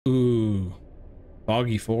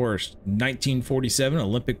Foggy Forest. 1947,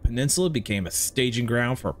 Olympic Peninsula became a staging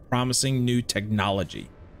ground for promising new technology.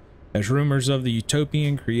 As rumors of the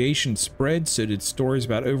utopian creation spread, so did stories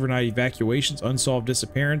about overnight evacuations, unsolved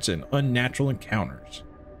disappearance, and unnatural encounters.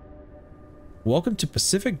 Welcome to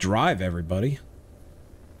Pacific Drive, everybody.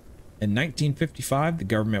 In 1955, the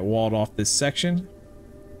government walled off this section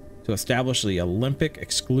to establish the Olympic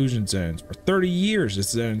exclusion zones. For 30 years,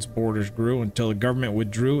 this zone's borders grew until the government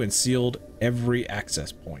withdrew and sealed every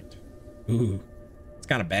access point. Ooh, it's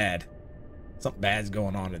kind of bad. Something bad's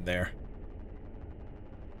going on in there.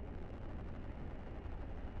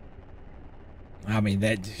 I mean,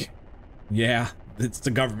 that, yeah, it's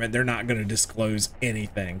the government. They're not going to disclose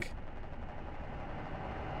anything.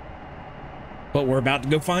 But we're about to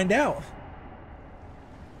go find out.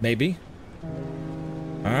 Maybe.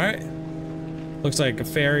 All right. Looks like a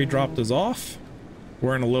ferry dropped us off.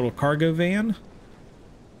 We're in a little cargo van.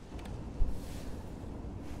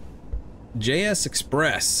 JS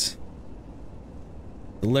Express.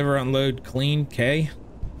 Deliver, unload, clean, K.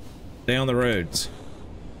 Stay on the roads.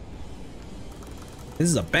 This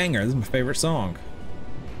is a banger. This is my favorite song.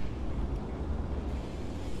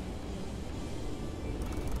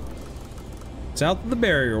 South of the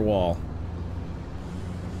barrier wall.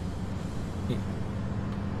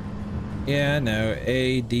 Yeah, no.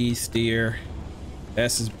 A, D, steer.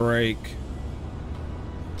 S is brake.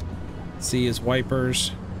 C is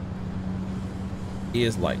wipers. E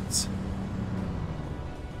is lights.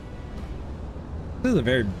 This is a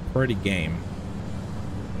very pretty game.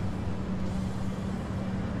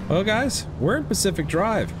 Well, guys, we're in Pacific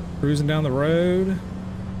Drive, cruising down the road.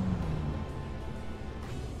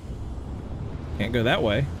 Can't go that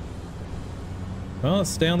way. Well,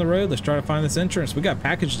 let's stay on the road. Let's try to find this entrance. We got a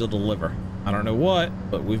package to deliver. I don't know what,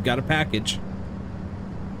 but we've got a package.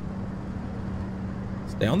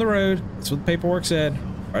 Stay on the road. That's what the paperwork said.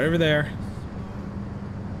 Right over there.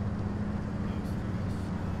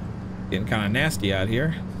 Getting kind of nasty out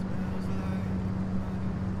here.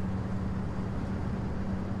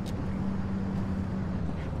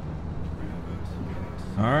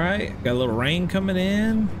 All right, got a little rain coming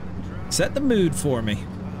in. Set the mood for me.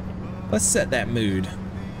 Let's set that mood.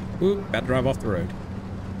 Ooh, about to drive off the road.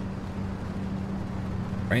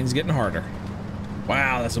 Rain's getting harder.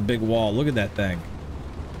 Wow, that's a big wall. Look at that thing.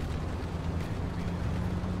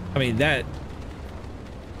 I mean, that...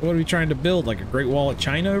 What are we trying to build? Like a Great Wall of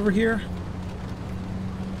China over here?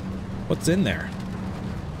 What's in there?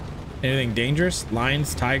 Anything dangerous?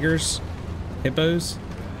 Lions, tigers, hippos?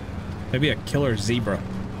 Maybe a killer zebra.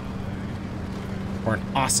 Or an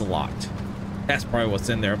ocelot. That's probably what's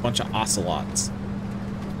in there. A bunch of ocelots.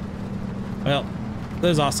 Well,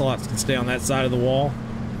 those ocelots can stay on that side of the wall.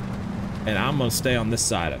 And I'm going to stay on this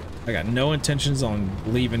side of it. I got no intentions on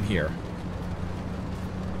leaving here.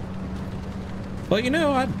 But you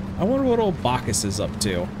know, I wonder what old Bacchus is up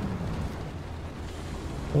to.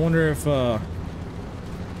 I wonder if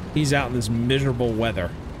he's out in this miserable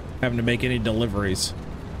weather, having to make any deliveries.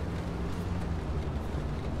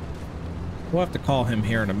 We'll have to call him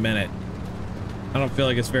here in a minute. I don't feel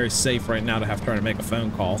like it's very safe right now to have to try to make a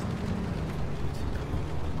phone call.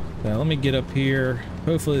 Now, let me get up here.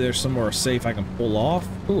 Hopefully there's somewhere safe I can pull off.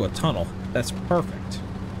 Ooh, a tunnel. That's perfect.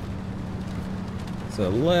 So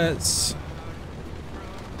let's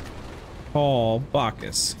call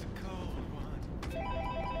Bacchus.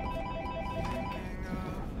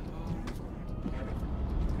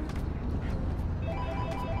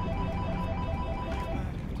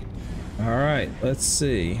 All right, let's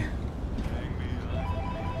see.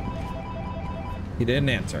 He didn't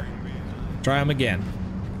answer. Try him again.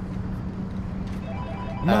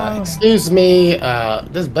 Excuse me,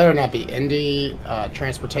 this better not be NvDIA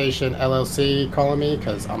Transportation LLC calling me,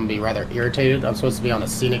 because I'm gonna be rather irritated. I'm supposed to be on a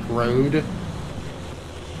scenic road.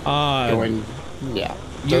 Going, yeah,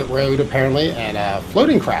 dirt road apparently, and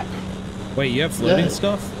floating crap. Wait, you have floating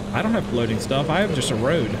stuff? I don't have floating stuff. I have just a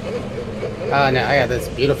road. No, I got this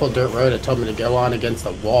beautiful dirt road that told me to go on against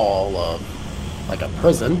the wall of, like, a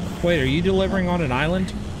prison. Wait, are you delivering on an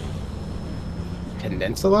island?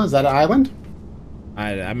 Peninsula? Is that an island?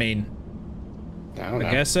 I mean, I don't know.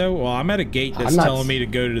 I guess so. Well, I'm at a gate that's telling me to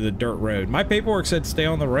go to the dirt road. My paperwork said stay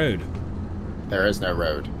on the road. There is no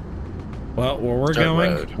road. Well, where we're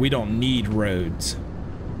going, we don't need roads.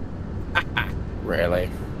 Really?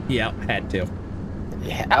 Yeah, had to.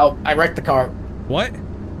 Yeah, oh, I wrecked the car. What?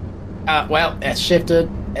 Well, it shifted,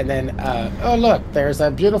 and then, oh look, there's a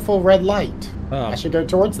beautiful red light. I should go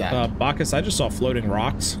towards that. Bacchus, I just saw floating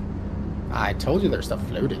rocks. I told you there's stuff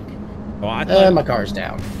floating. Oh, I thought, my car's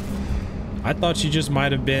down. I thought you just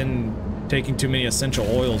might have been taking too many essential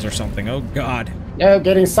oils or something. Oh, God. No,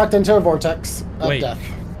 getting sucked into a vortex of Wait, death.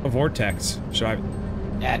 a vortex. Should I?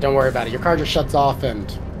 Yeah, don't worry about it. Your car just shuts off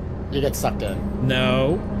and you get sucked in.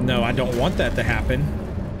 No, no, I don't want that to happen.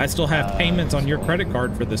 I still have payments on your credit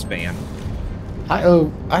card for this van. I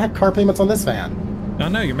have car payments on this van.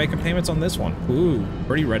 No, you're making payments on this one. Ooh,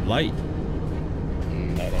 pretty red light.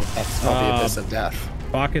 No, that's called the abyss of death.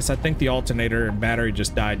 Bacchus, I think the alternator and battery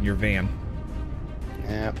just died in your van.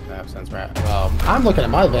 Yep, that sounds right. Well, I'm looking at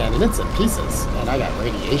my van and it's in pieces, and I got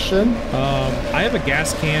radiation. I have a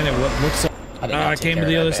gas can and what looks like... I came to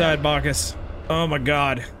the other side, Bacchus. Oh my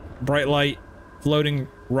god. Bright light, floating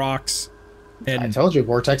rocks, and... I told you,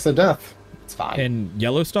 vortex of death. It's fine. And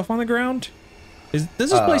yellow stuff on the ground? Does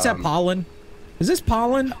this place have pollen? Is this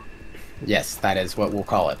pollen? Yes, that is what we'll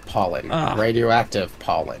call it. Pollen. Radioactive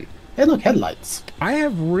pollen. Hey, look, headlights. I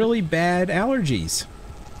have really bad allergies.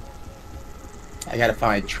 I gotta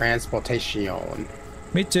find transportation.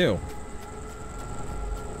 Me too.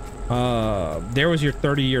 There was your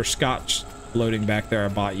 30-year scotch floating back there I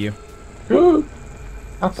bought you.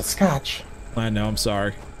 Not the scotch. I know, I'm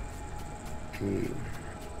sorry.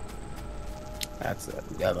 That's it.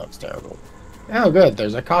 That looks terrible. Oh, good.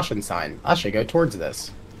 There's a caution sign. I should go towards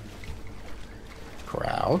this.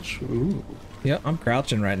 Crouch. Ooh. Yep, I'm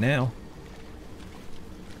crouching right now.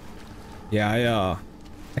 Yeah,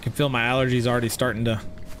 I can feel my allergies already starting to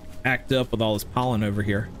act up with all this pollen over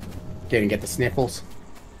here. Didn't get the sniffles.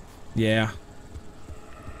 Yeah.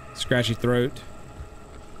 Scratchy throat.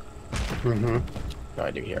 Mm-hmm. What do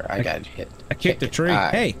I do here? I got hit. I kicked a tree.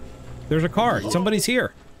 Hey, there's a car. Somebody's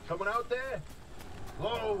here. Someone out there?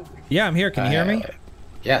 Hello? Yeah, I'm here. Can you hear me?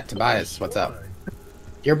 Yeah, Tobias, what's up?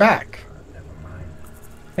 You're back.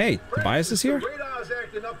 Hey, Tobias is here?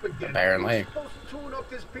 Apparently.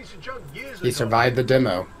 He survived the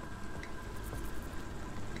demo.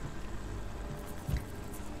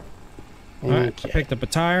 Alright, I picked up a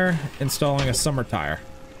tire, installing a summer tire.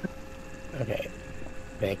 Okay.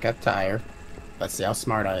 Pick up tire. Let's see how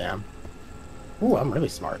smart I am. Ooh, I'm really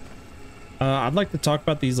smart. I'd like to talk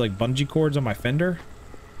about these like bungee cords on my fender.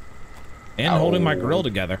 And holding my grill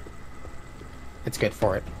together. It's good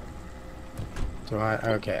for it. Do I?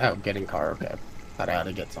 Okay. Oh, getting car. Okay. Thought I had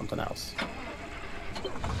to get something else.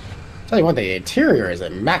 Tell you what, the interior is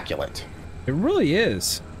immaculate. It really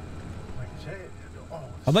is.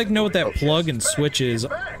 I'd like to know what that plug and switch is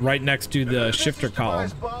right next to the shifter column.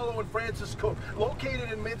 What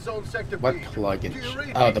plug?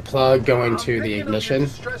 Oh, the plug going to the ignition?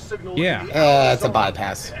 Yeah. It's a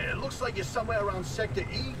bypass. It looks like you're somewhere around sector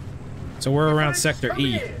E. So we're around sector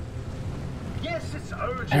E. Yes, it's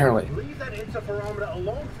urgent. Apparently. Leave that interferometer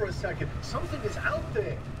alone for a second. Something is out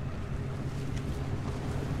there.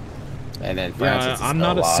 And then Francis is I'm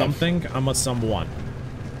not a something, I'm a someone.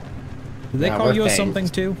 Do they call you a something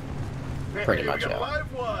too? Pretty much, yeah.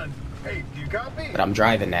 Live one. Hey, do you copy? But I'm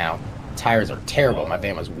driving now. Tires are terrible. My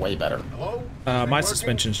van was way better. Hello? My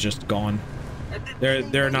suspension's just gone.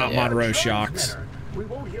 They're not Monroe shocks. We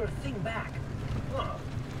won't hear a thing back. Huh.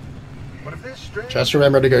 What if this Just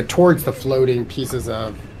remember to go towards the floating pieces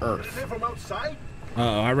of earth. from outside?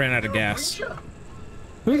 Uh-oh, I ran out of gas.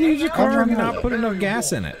 Who leaves your car and not put enough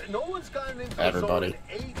gas in it? No one's gotten into Everybody.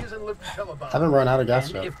 ages and lived to tell about. Haven't run out of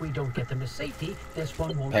gas yet. If we don't get them to safety, this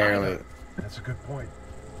one won't. Apparently. That's a good point.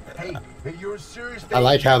 Hey, you're serious. I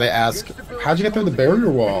like how they ask, how'd you get through the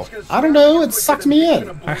barrier wall? I don't know, it sucked me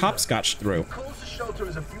in. I hopscotched through. Closest shelter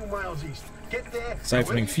is a few miles east. Get there,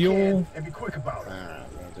 Siphoning fuel. and be quick about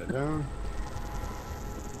it.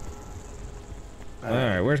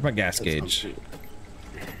 Alright, where's my gas gauge?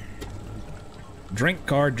 Drink,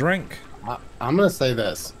 car, drink. I'm gonna say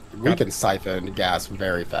this. We can siphon gas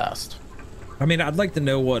very fast. I mean, I'd like to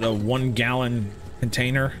know what a 1 gallon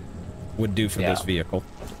container would do for this vehicle.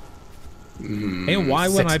 And why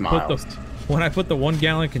when I put the 1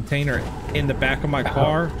 gallon container in the back of my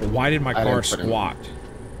car, why did my car squat?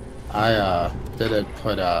 I didn't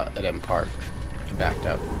put it in park. It backed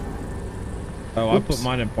up. Oh, I put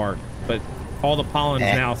mine in park, but all the pollen's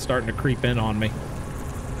now starting to creep in on me.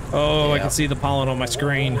 Oh, I can see the pollen on my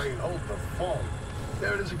screen. Wait, hold the phone.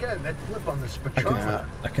 There it is again, that flip on the spectrometer.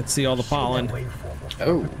 I can see all the pollen.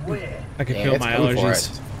 Oh. I can feel my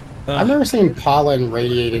allergies. I've never seen pollen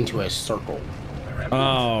radiate into a circle.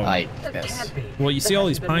 Oh. Like this. Well, you see all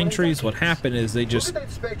these pine trees, what happened is they just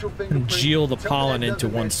congeal the pollen into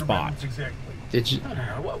one spot. Did you?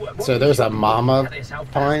 So there's a mama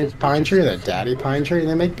pine tree and a daddy pine tree, and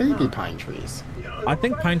they make baby pine trees. I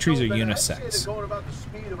think pine trees are unisex.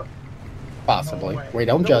 Possibly. We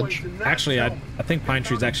don't judge. Actually, I think pine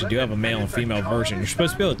trees actually do have a male and female version. You're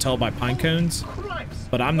supposed to be able to tell by pine cones,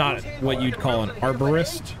 but I'm not what you'd call an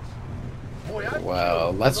arborist.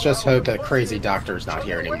 Well, let's just hope that crazy doctor's not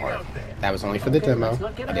here anymore. That was only for the demo.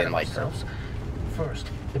 I didn't like her. First,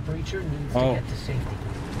 the breacher needs Oh. to get to safety.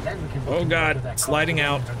 Then we can Oh god, sliding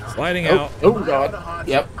out, sliding Oh, out. oh god.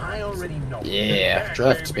 Yep. I already know. Yeah,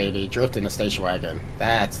 drift, baby. Drift in a station wagon.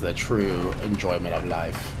 That's the true enjoyment of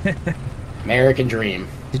life. American dream.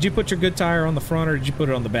 Did you put your good tire on the front or did you put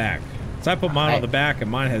it on the back? So I put mine on the back and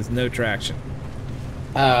mine has no traction.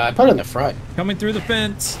 I put it in the front. Coming through the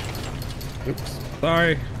fence. Oops.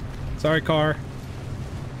 Sorry. Sorry, car.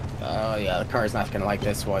 Oh yeah, the car's not gonna like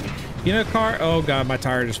this one. You know, car? Oh god, my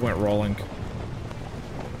tire just went rolling.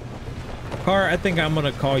 Car, I think I'm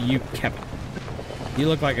gonna call you Kevin. You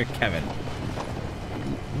look like a Kevin.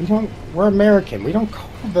 We're American. We don't call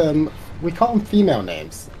them, we call them female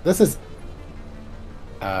names. This is,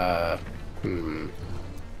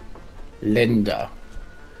 Linda.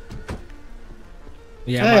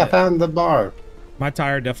 Yeah, Hey, I found the bar. my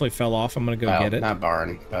tire definitely fell off. I'm gonna go Well, get it. not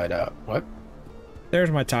barn, but, what? There's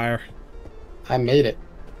my tire. I made it.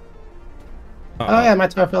 Uh-oh. Oh yeah, my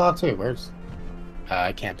tire fell off too. Where's,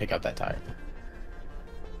 I can't pick up that tire.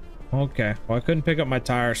 Okay, well I couldn't pick up my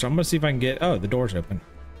tire, so I'm gonna see if I can get, oh, the door's open.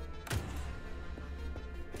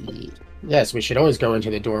 Yes, we should always go into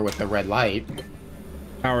the door with the red light.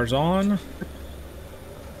 Power's on.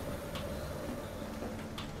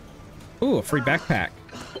 Ooh, a free backpack.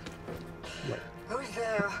 Who's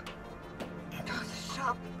there? Oh, the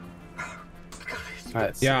shop.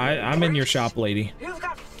 Let's Yeah, see. I'm in your shop, lady. You've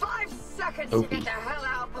got 5 seconds Opie. to get the hell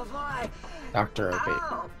out before I... Dr. Opie.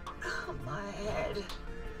 Ow! Oh, my head.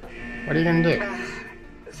 What are you gonna do?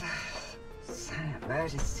 It's an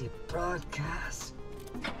emergency broadcast.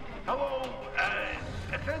 Hello,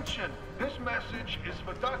 attention. This message is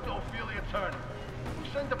for Dr. Ophelia Turner,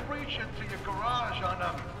 who sent a breacher to your garage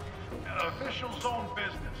on official zone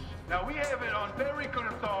business. Now, we have it on very good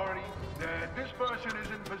authority that this person is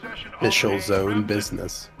in possession of Official a zone remnant,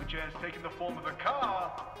 business. which has taken the form of a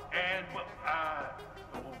car, and, well,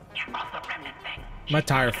 My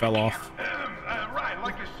tire fell off. right,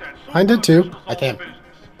 like I said. so I did too. official I zone can't. business.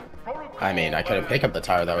 I mean, I couldn't pick up the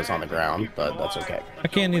tire that was on the ground, but that's okay. I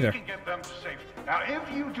can't either. How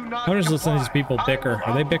I'm just listening to these people bicker.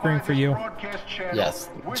 Are they bickering for you? Yes.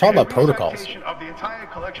 It's all about protocols. Yeah,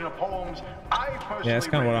 that's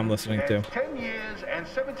kinda what I'm listening to. 10 years and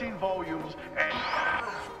 17 volumes and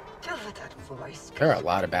Tell her that voice. There are a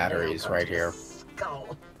lot of batteries right here.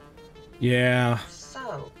 Skull. Yeah,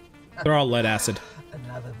 So, they're all lead acid.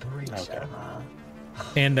 another breacher, Okay. huh?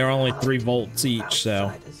 And they're only 3 volts each, so.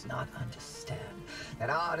 Outsiders not understand that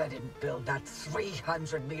Arda didn't build that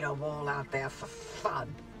 300-meter wall out there for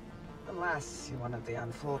fun. Unless you're one of the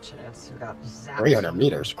unfortunates who got zapped. 300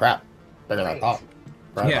 meters. Crap. Bigger than I thought.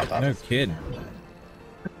 Right Yeah, about no that. kidding.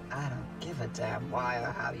 I don't give a damn why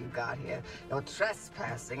or how you got here. You're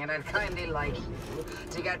trespassing, and I'd kindly like you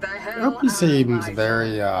to get the hell Opie out seems of my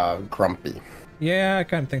very, grumpy. Yeah, I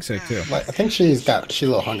kind of think so too. Like, I think she's a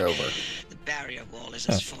little hungover The barrier wall is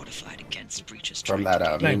as fortified against breaches from trying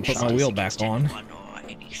that, to I can put my moonshine. wheel back on. anyone or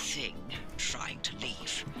anything trying to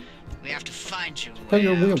leave. We have to find you. Put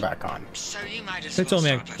your way wheel out. back on. So you might as They well told me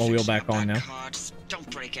I start could by put my wheel fixing back up on that now. cards. Don't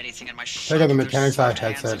break anything in my shop. Check out the Those mechanic side smart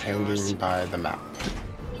hands headset of yours. hanging by the map.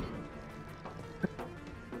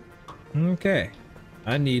 Okay.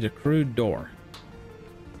 I need a crude door.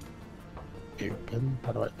 Open.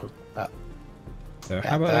 How do I open that? So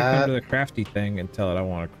how about I come to the crafty thing and tell it I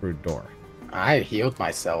want a crude door? I healed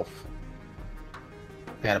myself.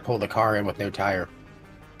 I gotta pull the car in with no tire.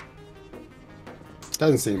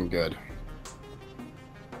 Doesn't seem good.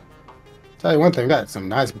 Tell you one thing, we got some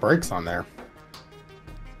nice brakes on there.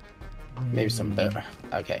 Maybe some better.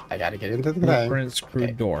 Okay, I gotta get into the thing. Blueprints, crude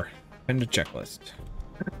Okay. door. Pin to checklist.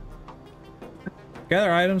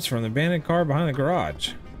 Gather items from the abandoned car behind the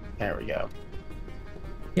garage. There we go.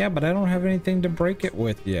 Yeah, but I don't have anything to break it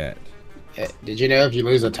with yet. Did you know if you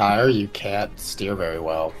lose a tire, you can't steer very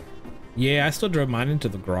well? Yeah, I still drove mine into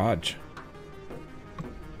the garage.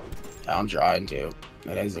 I'm trying to.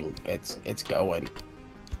 It isn't. It's going.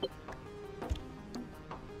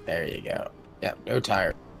 There you go. Yep, no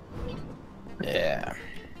tire. Yeah.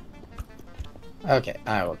 Okay,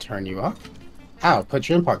 I will turn you off. I'll put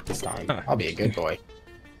you in park this time. I'll be a good boy.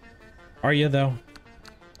 Are you though?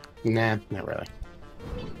 Nah, not really.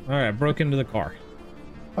 All right, I broke into the car.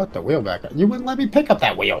 Put the wheel back up. You wouldn't let me pick up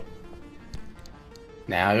that wheel.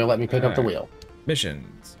 Now you'll let me pick up the wheel.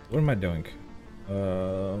 Missions. What am I doing?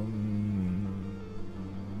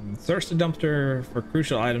 Search the dumpster for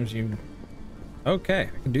crucial items you... Okay,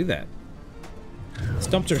 I can do that. This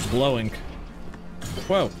dumpster's glowing.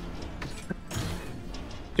 Whoa.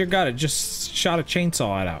 Dear God, it just shot a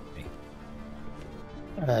chainsaw out at me.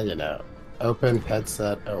 You know, open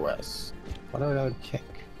headset OS. What do I gotta kick?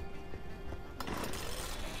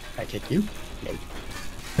 I kick you? Nope.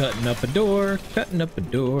 Cutting up a door, cutting up a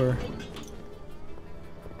door.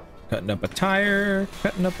 Cutting up a tire,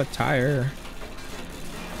 cutting up a tire.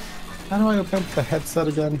 How do I open up the headset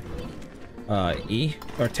again? E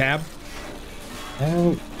or tab.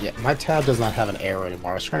 Oh, yeah, my tab does not have an arrow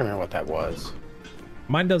anymore. I was trying to remember what that was.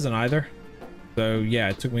 Mine doesn't either. So yeah,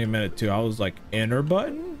 it took me a minute too. I was like, enter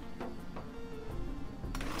button?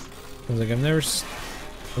 I was like, I was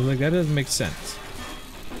like, that doesn't make sense.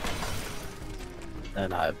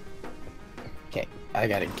 And okay, I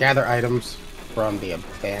gotta gather items from the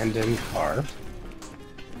abandoned car.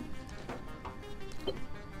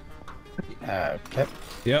 Okay.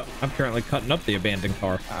 Yep, I'm currently cutting up the abandoned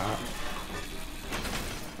car.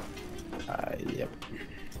 Yep.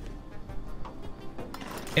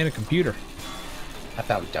 And a computer. I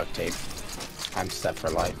found duct tape. I'm set for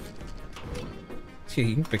life. Gee,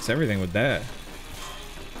 you can fix everything with that.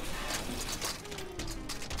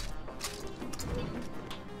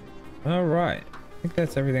 All right, I think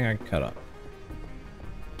that's everything I can cut up.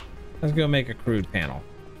 Let's go make a crude panel.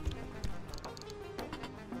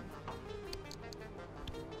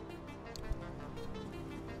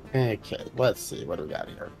 Okay, let's see. What do we got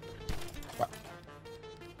here? What?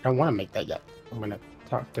 I don't want to make that yet. I'm going to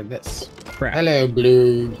talk to this. Crap. Hello,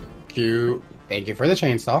 Blue Q. Thank you for the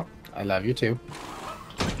chainsaw. I love you too.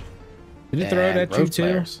 Did it throw it And at you road too?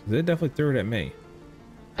 flares. It definitely threw it at me.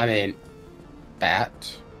 I mean,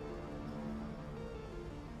 that.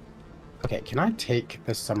 Okay, can I take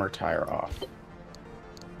the summer tire off?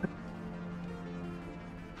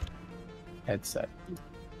 Headset.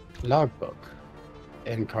 Logbook.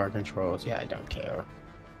 In-car controls. Yeah, I don't care.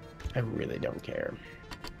 I really don't care.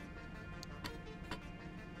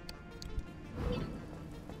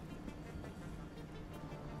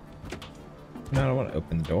 No, I don't want to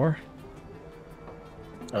open the door.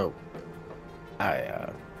 Oh.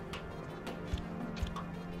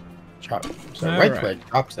 Chop. So All right right. click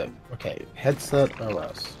drops it. Okay, headset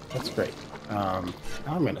OS. That's great. Now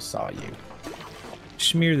I'm gonna saw you.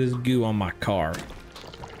 Smear this goo on my car.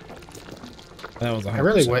 That was 100%. I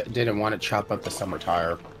really didn't want to chop up the summer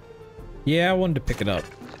tire. Yeah, I wanted to pick it up,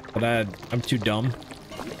 but I'm too dumb.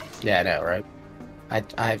 Yeah, I know, right?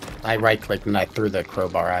 I right clicked and I threw the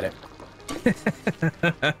crowbar at it.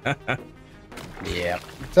 Yeah.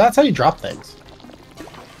 So that's how you drop things.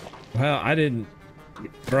 Well, I didn't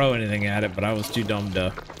throw anything at it, but I was too dumb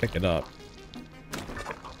to pick it up.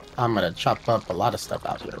 I'm gonna chop up a lot of stuff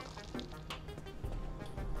out here.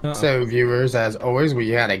 Uh-oh. So viewers, as always,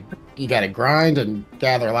 you gotta grind and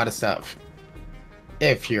gather a lot of stuff.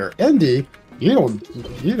 If you're indie,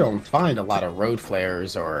 you don't find a lot of road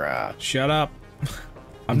flares or Shut up.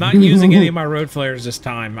 I'm not using any of my road flares this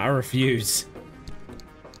time. I refuse.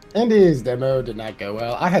 Indie's demo did not go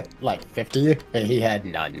well. I had like 50 and he had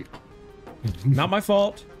none. Not my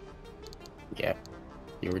fault. Yeah.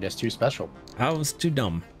 You were just too special. I was too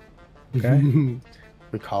dumb. Okay.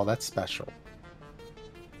 We call that special.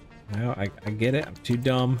 Well, I get it. I'm too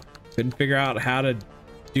dumb. Couldn't figure out how to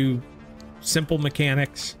do simple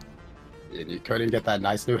mechanics. And you couldn't get that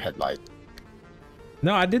nice new headlight.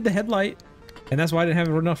 No, I did the headlight, and that's why I didn't have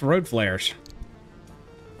enough road flares.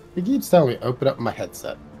 He keeps telling me, open up my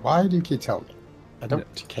headset. Why do you keep telling me? I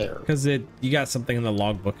don't care. Because you got something in the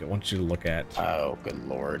logbook it wants you to look at. Oh, good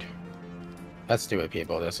lord. Let's do it,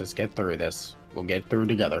 people. Let's just get through this. We'll get through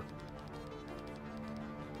together.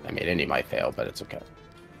 I mean, Indy might fail, but it's okay.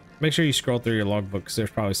 Make sure you scroll through your logbook, because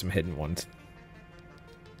there's probably some hidden ones.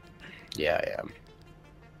 Yeah, I am.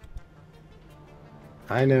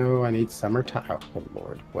 I know I need summer time. Oh, good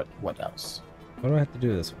lord. What else? What do I have to do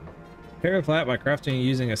with this one? Repair the flat by crafting and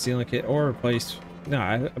using a sealant kit, or replace. No,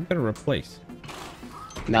 I'm gonna replace.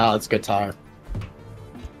 No, it's good tire.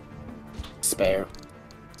 Spare.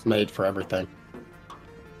 It's made for everything.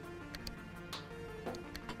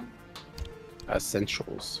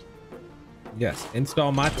 Essentials. Yes,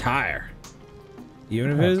 install my tire.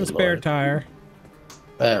 Even if it Oh, is a good spare lord. tire.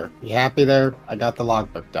 There. You happy there? I got the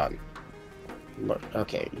logbook done. Look,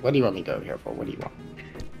 okay. What do you want me to go here for? What do you want?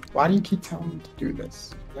 Why do you keep telling me to do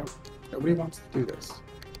this? No, nobody wants to do this.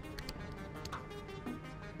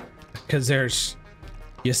 Because there's.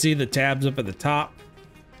 You see the tabs up at the top?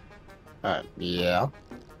 Yeah.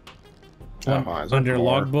 Oh, is there Under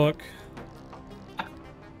more? logbook.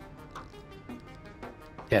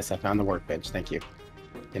 Yes, I found the workbench. Thank you.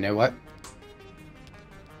 You know what?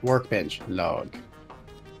 Workbench log.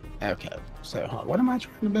 Okay. So, what am I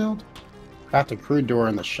trying to build? Craft a crude door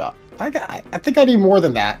in the shop. I think I need more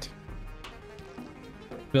than that.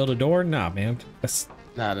 Build a door? Nah, man.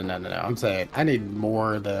 No. I'm saying I need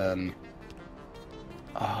more than.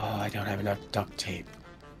 Oh, I don't have enough duct tape.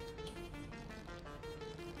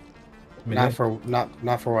 I mean,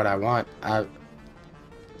 Not for what I want. are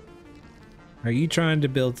you trying to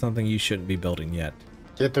build something you shouldn't be building yet?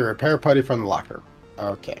 Get the repair putty from the locker.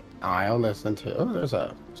 Okay, I'll listen to. Oh, there's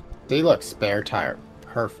a. See, look, spare tire.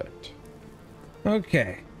 Perfect.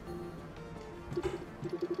 Okay.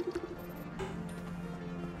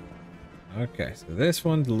 Okay, so this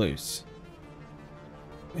one's loose.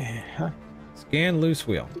 Yeah. Scan loose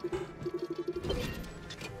wheel.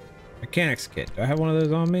 Mechanics kit. Do I have one of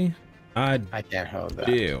those on me? I can't hold that.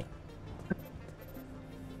 do.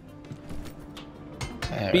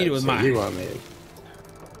 All Beat it right, with so mine. you want me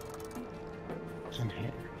in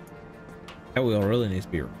here. That wheel really needs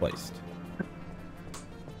to be replaced.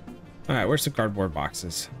 Alright, where's the cardboard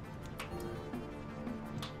boxes?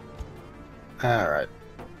 All right.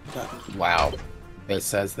 Wow. It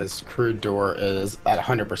says this crude door is at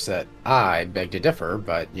 100%. I beg to differ,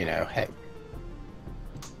 but you know, hey.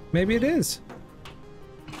 Maybe it is.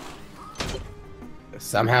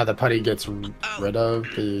 Somehow the putty gets rid of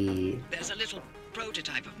the. There's a little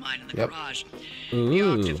prototype of mine in the Yep. garage. Ooh,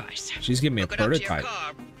 Your device. she's giving me a Hook it up to your prototype.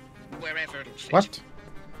 car, wherever it'll fit. What?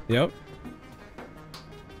 Yep.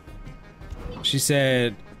 She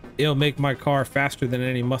said, it'll make my car faster than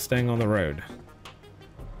any Mustang on the road.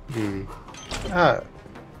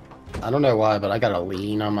 I don't know why, but I got a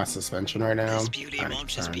lean on my suspension right now. This beauty I'm won't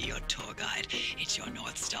just be concerned. your tour guide. It's your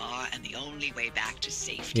North Star and the only way back to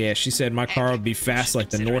safety. Yeah, she said my car would be fast like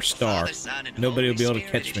the Consider North it Star. Father, Son, and Nobody will Holy be able to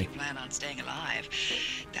Spirit catch if me. you plan on staying alive.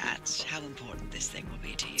 That's how important this thing will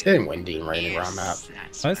be to you. It's getting windy and rainy where I'm at.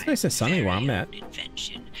 That's Oh, it's my nice and sunny where I'm very at. own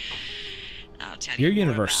invention. I'll tell Your you more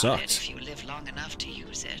universe about it sucks. if you live long enough to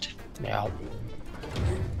use it. Yeah.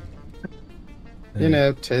 You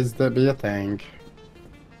know, 'tis the be a thing.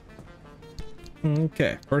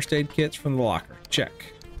 Okay, first aid kits from the locker. Check.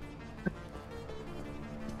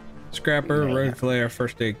 Scrapper, Yeah. road flare,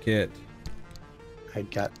 first aid kit. I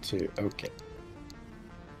got to. Okay.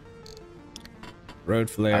 Road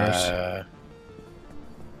flares.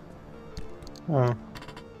 Oh.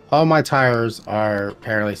 All my tires are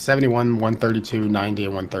apparently 71, 132, 90,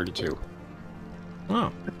 and 132.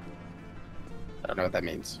 Oh, I don't know what that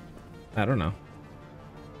means. I don't know.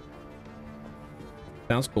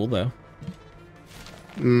 Sounds cool though.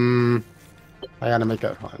 I gotta make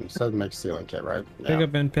a. It says make sealing kit, right? Pick Yeah.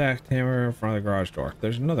 up impact hammer in front of the garage door.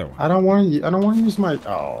 There's another one. I don't want to. I don't want to use my.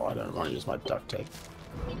 Oh, I don't want to use my duct tape.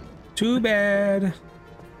 Too bad.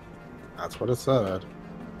 That's what it said.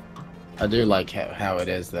 I do like how it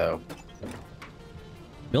is though.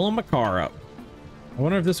 Filling my car up. I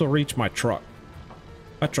wonder if this will reach my truck.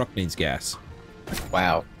 My truck needs gas.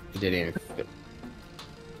 Wow, it didn't even fit.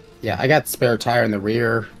 Yeah, I got spare tire in the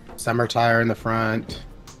rear, summer tire in the front,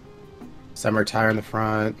 summer tire in the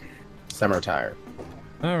front, summer tire.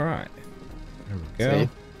 All right. There we go. See?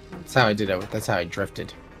 That's how I did it. That's how I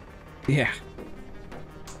drifted. Yeah.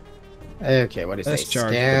 Okay, what do you say? Let's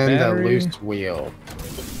charge the Scan the battery. loose wheel.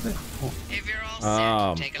 If you're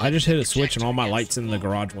all set, take a I look just at hit the a switch and all my projector lights in the against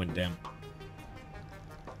garage went dim.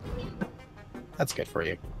 That's good for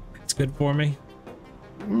you. It's good for me.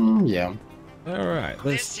 Yeah. All right.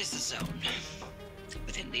 Let's. This is the zone.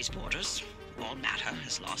 Within these borders, all matter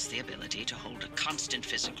has lost the ability to hold a constant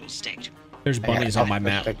physical state. There's bunnies on my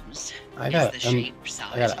map. I got As the shape, size,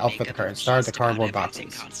 I got to and outfit the makeup car. of Start the just about cardboard everything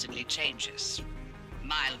boxes. constantly changes. A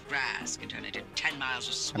mile of grass can turn into 10 miles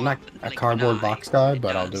of swamp I'm not with the a blink of cardboard an eye. box guy, It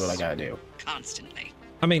but I'll do does. what I gotta do. Constantly.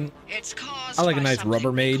 I mean, It's caused I like a by nice something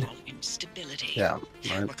Rubbermaid. we call instability. Yeah,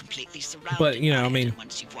 right. We're completely surrounded But, you know, by I it, mean, and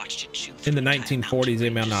once you've watched it chew in the through entire 1940s, they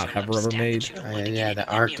may mountain not ranges, have you'll understand Rubbermaid. that you don't want to Yeah, get the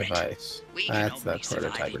anywhere ARC near it. device. We can That's the only survive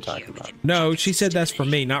prototype we're in talking here about. within No, pockets she of said that's for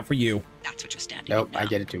stability. me, not for you. That's what you're standing Nope, in now. I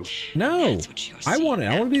get it too. No, That's what you're I want it. I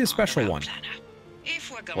seeing want to be the on special route one. planner.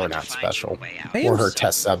 If we're going We're to not find special. you a way out, I We're am her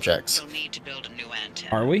test subjects. you'll need to build a new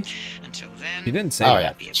antenna. Are we? Until then, You didn't say Oh, that.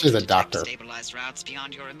 yeah. be able She's to a detect doctor. stabilized routes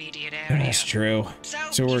beyond your immediate area. That's true.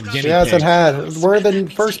 So we're you've got guinea She hasn't pigs. had. We're That the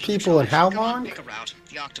means first taking people in control. how Come on, long? pick a route.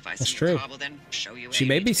 The arc device That's in your true. car will then show you She a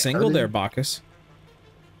may be way to go. single there, Bacchus.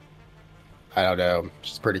 I don't know.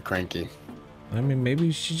 She's pretty cranky. I mean,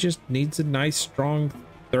 maybe she just needs a nice, strong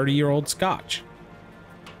 30-year-old scotch.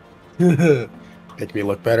 Make me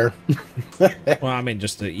look better. Well, I mean,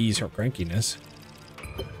 just to ease her crankiness.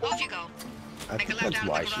 Off you go. I Make a think left that's down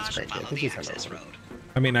why the she's garage and cranky. I follow think the she's access having road.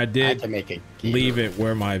 I mean, I I did can make a gear. leave it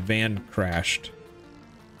where my van crashed.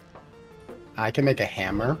 I can make a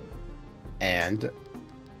hammer and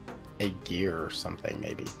a gear or something,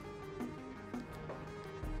 maybe.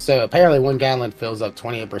 So apparently 1 gallon fills up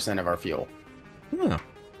 28% of our fuel. Huh.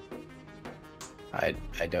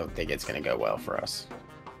 I don't think it's going to go well for us.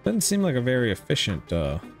 Doesn't seem like a very efficient,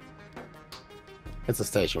 It's a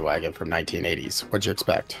station wagon from 1980s. What'd you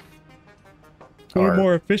expect? a little Or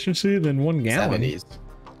more efficiency than 1 gallon. 70s.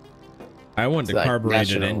 I want the It's like carbureted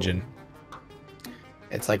National- engine.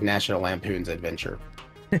 It's like National Lampoon's Adventure.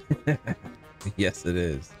 Yes, it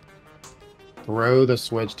is. Throw the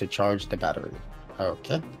switch to charge the battery.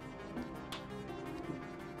 Okay.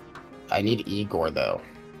 I need Igor, though.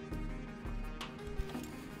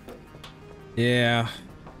 Yeah.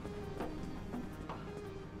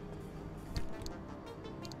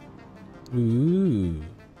 Ooh.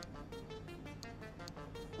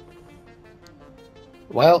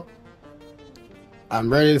 Well,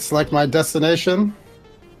 I'm ready to select my destination.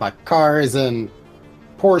 My car is in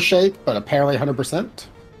poor shape, but apparently 100%.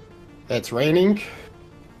 It's raining.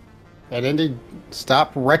 And Indy,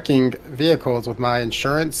 stop wrecking vehicles with my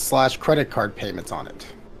insurance / credit card payments on it.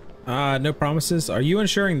 No promises. Are you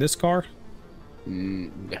insuring this car?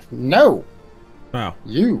 No! Oh.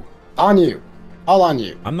 You. On you. All on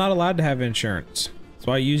you. I'm not allowed to have insurance. That's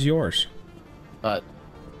why I use yours. But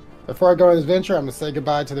before I go on this venture, I'm going to say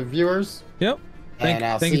goodbye to the viewers. Yep. And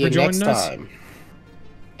I'll thank see you you for next joining us. time.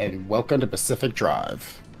 And welcome to Pacific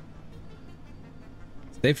Drive.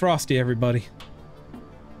 Stay frosty, everybody.